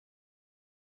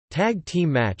Tag Team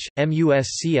Match,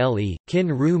 M.U.S.C.L.E,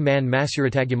 Kin-Ru Man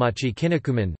Masuratagumachi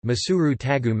Kinnikuman, Masuru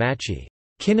Tagu Machi,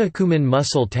 Kinnikuman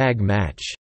Muscle Tag Match,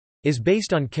 is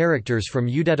based on characters from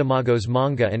Yudetamago's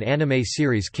manga and anime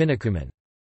series Kinnikuman.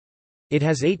 It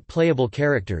has 8 playable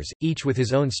characters, each with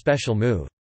his own special move.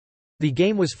 The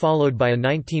game was followed by a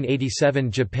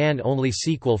 1987 Japan-only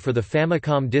sequel for the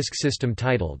Famicom Disk System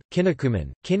titled,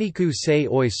 Kinnikuman, Kinniku Sei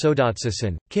Oi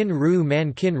Sodatsusen, Kin-Ru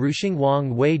Man Kin-Rushing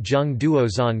Wang Wei Jung Duo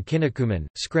Zan Kinnikuman,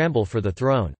 Scramble for the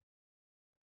Throne.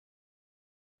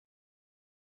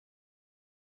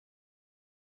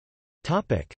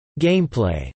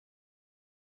 Gameplay.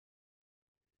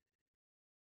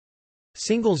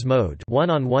 Singles mode,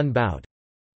 1-on-1 bout.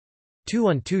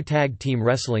 2-on-2 tag team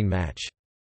wrestling match.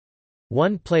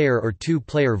 1-player or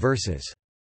 2-player versus.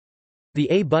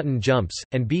 The A button jumps,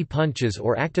 and B punches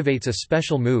or activates a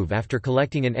special move after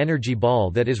collecting an energy ball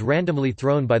that is randomly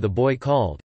thrown by the boy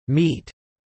called meat.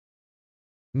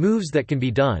 Moves that can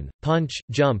be done: punch,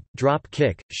 jump, drop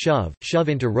kick, shove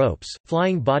into ropes,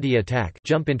 flying body attack,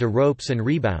 jump into ropes and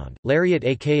rebound, lariat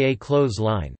aka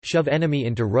clothesline, shove enemy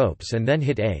into ropes and then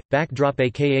hit A, backdrop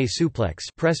aka suplex,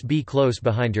 press B close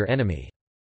behind your enemy.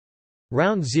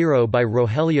 Round 0 by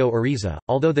Rogelio Ariza.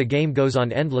 Although the game goes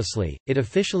on endlessly, it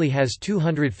officially has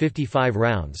 255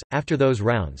 rounds. After those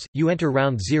rounds, you enter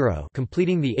round 0,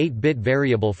 completing the 8-bit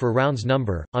variable for round's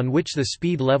number, on which the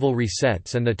speed level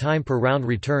resets and the time per round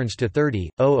returns to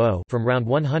 30:00 from round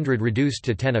 100 reduced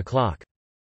to 10 o'clock.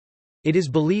 It is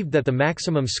believed that the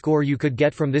maximum score you could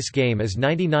get from this game is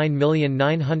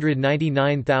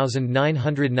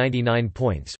 99,999,999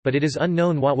 points, but it is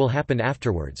unknown what will happen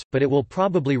afterwards, but it will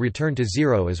probably return to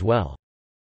 0 as well.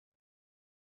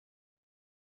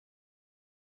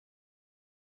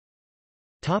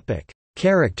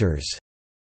 Characters.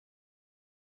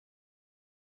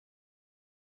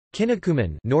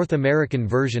 Kinnikuman, North American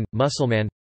version, Muscleman.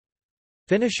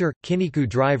 Finisher, Kinniku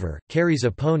Driver, carries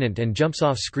opponent and jumps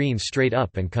off screen straight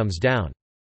up and comes down.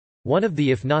 One of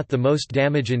the if not the most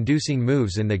damage-inducing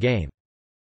moves in the game.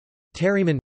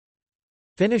 Terryman.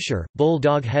 Finisher,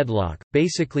 Bulldog Headlock,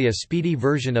 basically a speedy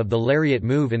version of the lariat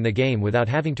move in the game without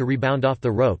having to rebound off the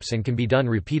ropes and can be done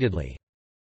repeatedly.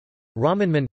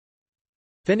 Ramenman.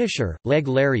 Finisher, Leg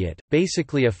Lariat,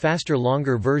 basically a faster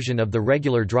longer version of the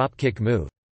regular dropkick move.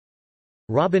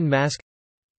 Robin Mask.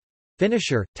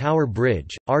 Finisher, Tower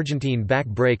Bridge, Argentine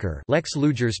Backbreaker, Lex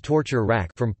Luger's Torture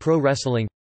Rack from Pro Wrestling.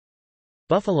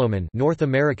 Buffaloman, North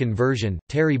American version,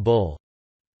 Terry Bull.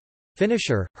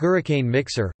 Finisher, Hurricane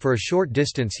Mixer, for a short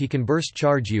distance he can burst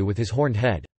charge you with his horned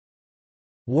head.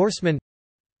 Warsman.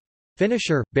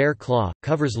 Finisher, Bear Claw,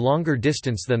 covers longer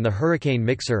distance than the Hurricane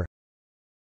Mixer.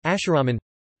 Ashuraman.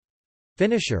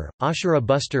 Finisher, Ashura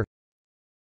Buster.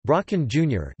 Brocken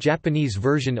Jr., Japanese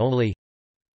version only.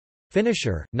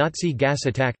 Finisher, Nazi Gas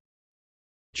Attack.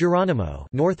 Geronimo,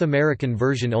 North American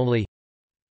version only.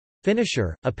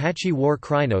 Finisher, Apache War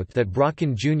Cry. Note that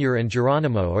Brocken Jr. and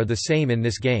Geronimo are the same in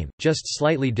this game, just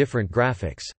slightly different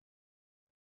graphics.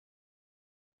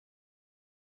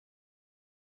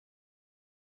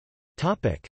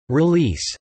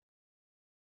 Release.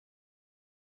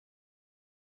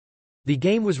 The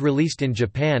game was released in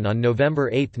Japan on November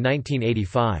 8,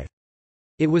 1985.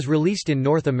 It was released in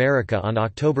North America on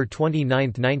October 29,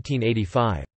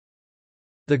 1985.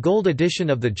 The gold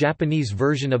edition of the Japanese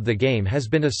version of the game has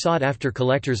been a sought-after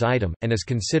collector's item, and is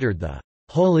considered the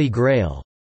Holy Grail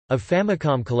of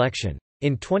Famicom collection.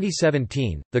 In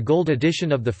 2017, the gold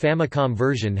edition of the Famicom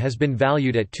version has been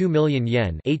valued at 2 million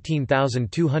yen,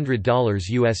 $18,200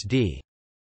 USD.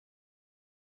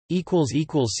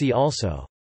 See also